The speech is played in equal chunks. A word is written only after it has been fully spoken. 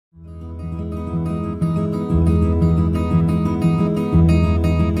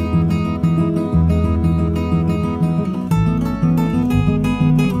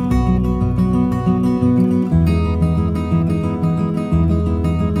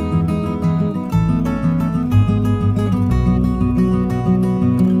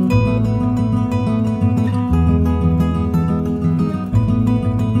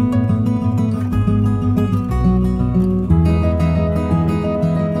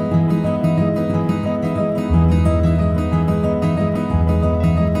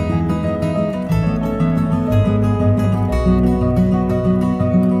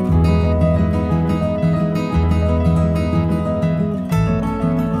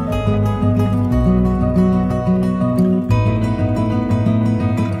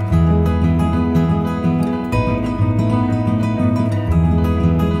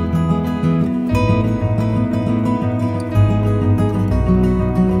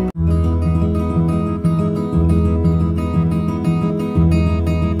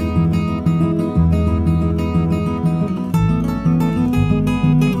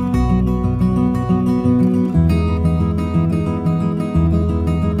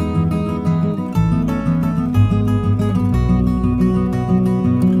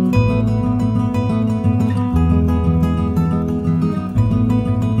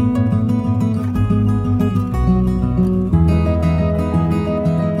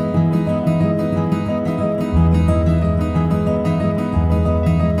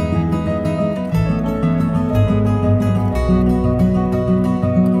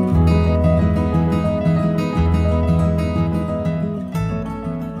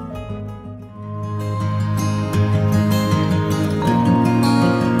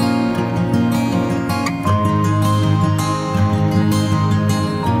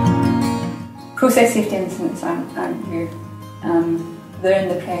Process safety incidents aren't new. They're in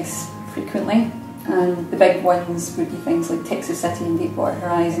the press frequently, and the big ones would be things like Texas City and Deepwater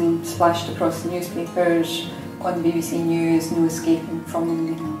Horizon splashed across the newspapers, on the BBC News, no escaping from them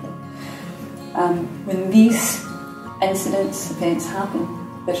when they happen. When these events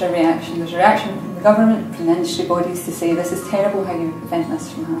happen, there's a reaction. There's a reaction from the government, from the industry bodies to say this is terrible, how do we prevent this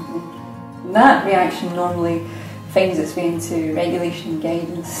from happening? And that reaction normally finds its way into regulation and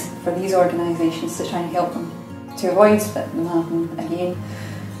guidance for these organisations to try and help them to avoid them happening again.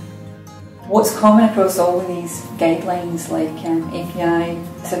 What's common across all of these guidelines, like API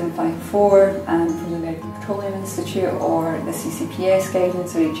 754 from the American Petroleum Institute, or the CCPS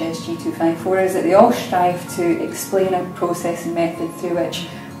guidance, or HSG 254, is that they all strive to explain a process and method through which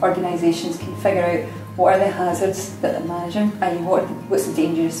organisations can figure out what are the hazards that they're managing, i.e. what's the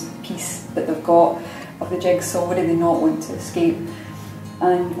dangerous piece that they've got of the jigsaw, what do they not want to escape,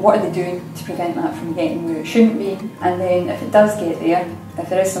 and what are they doing to prevent that from getting where it shouldn't be, and then if it does get there, if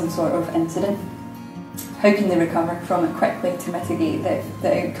there is some sort of incident, how can they recover from it quickly to mitigate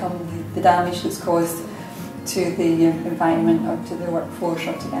the outcome, the damage that's caused to the environment or to the workforce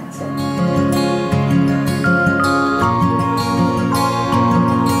or to the asset.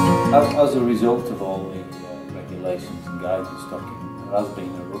 As a result of all the regulations and guidance document, there has been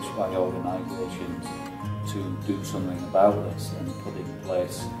a rush by organisations to do something about this and put in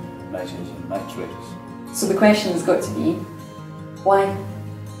place measures and metrics. So the question has got to be, why?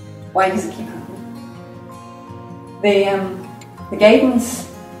 Why does it keep happening? The guidance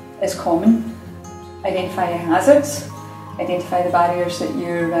is common. Identify your hazards, identify the barriers that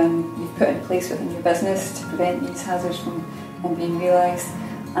you've put in place within your business to prevent these hazards from being realised,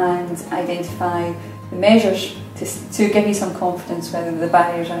 and identify the measures to give you some confidence whether the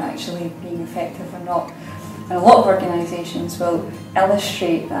barriers are actually being effective or not. And a lot of organisations will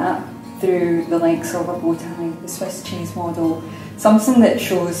illustrate that through the likes of a bow tie, the Swiss cheese model, something that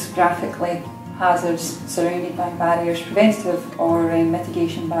shows graphically hazards surrounded by barriers, preventative or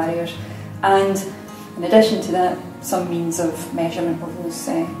mitigation barriers, and in addition to that, some means of measurement of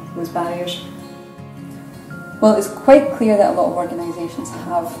those barriers. Well, it's quite clear that a lot of organisations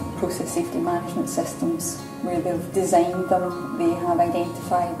have process safety management systems where they've designed them, they have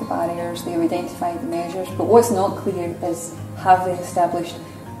identified the barriers, they have identified the measures, but what's not clear is, have they established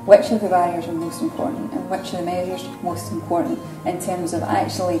which of the barriers are most important and which of the measures most important in terms of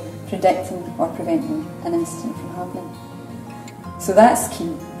actually predicting or preventing an incident from happening. So that's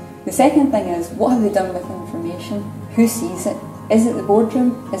key. The second thing is, what have they done with the information? Who sees it? Is it the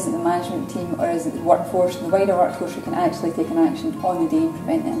boardroom? Is it the management team? Or is it the workforce, the wider workforce, who can actually take an action on the day and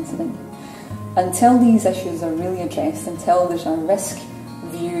prevent the incident? Until these issues are really addressed, until there's a risk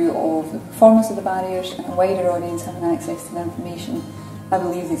view of the performance of the barriers and a wider audience having access to the information, I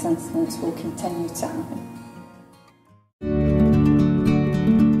believe these incidents will continue to happen.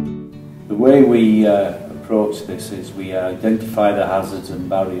 The way we approach this is we identify the hazards and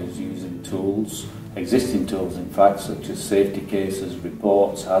barriers using tools, existing tools in fact, such as safety cases,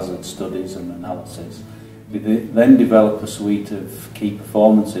 reports, hazard studies and analysis. We then develop a suite of key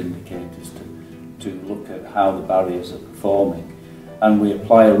performance indicators to look at how the barriers are performing, and we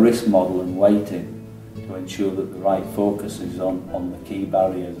apply a risk model and weighting to ensure that the right focus is on the key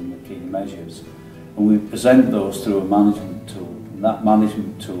barriers and the key measures. And we present those through a management tool, and that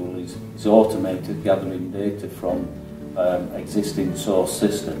management tool is automated, gathering data from existing source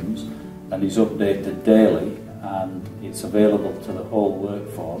systems, and is updated daily, and it's available to the whole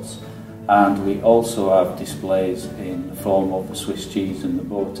workforce. And we also have displays in the form of the Swiss cheese and the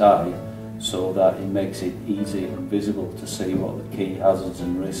bow tie, so that it makes it easy and visible to see what the key hazards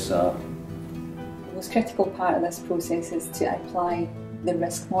and risks are. The most critical part of this process is to apply the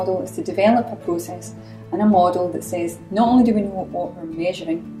risk model, is to develop a process and a model that says not only do we know what we're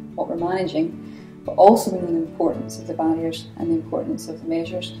measuring, what we're managing, but also we know the importance of the barriers and the importance of the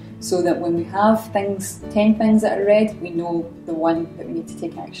measures, so that when we have 10 things that are red, we know the one that we need to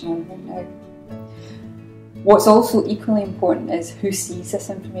take action on right now. What's also equally important is who sees this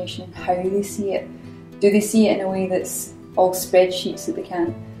information, how they see it. Do they see it in a way that's all spreadsheets that they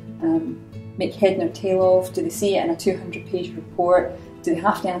can make head nor tail of? Do they see it in a 200-page report? Do they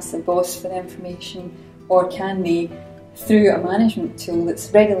have to ask their boss for the information? Or can they, through a management tool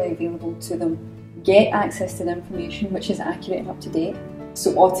that's regularly available to them, get access to the information which is accurate and up to date,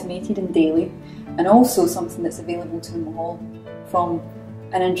 so automated and daily, and also something that's available to them all from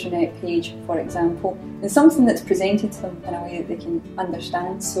an intranet page, for example, and something that's presented to them in a way that they can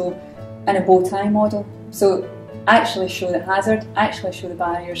understand, so in a bow tie model. So actually show the hazard, actually show the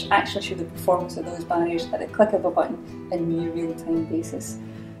barriers, actually show the performance of those barriers at the click of a button in a near real-time basis.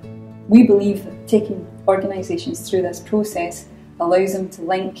 We believe that taking organisations through this process allows them to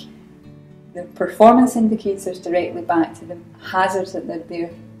link the performance indicators directly back to the hazards that they're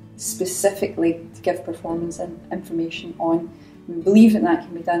there specifically to give performance and information on. We believe that that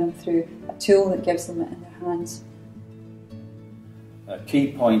can be done through a tool that gives them it in their hands. A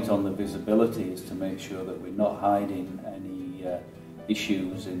key point on the visibility is to make sure that we're not hiding any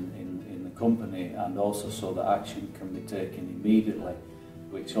issues in the company, and also so that action can be taken immediately,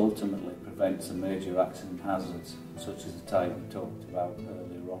 which ultimately prevents the major accident hazards such as the type we talked about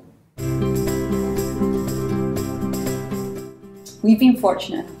earlier on. We've been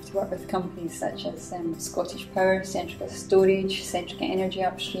fortunate enough to work with companies such as Scottish Power, Centrica Storage, Centrica Energy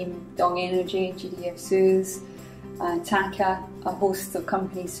Upstream, Dong Energy, GDF Suez, TACA, a host of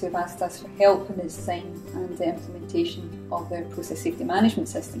companies who have asked us for help in the design and the implementation of their process safety management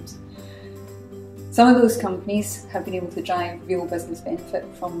systems. Some of those companies have been able to drive real business benefit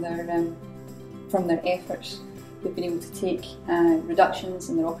from their efforts. They've been able to take reductions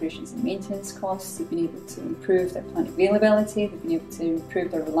in their operations and maintenance costs, they've been able to improve their plant availability, they've been able to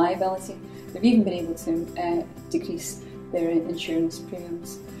improve their reliability, they've even been able to decrease their insurance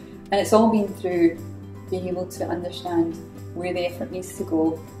premiums. And it's all been through being able to understand where the effort needs to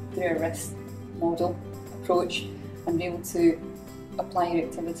go through a risk model approach and be able to apply your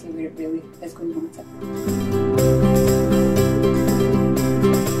activity where it really is going to matter.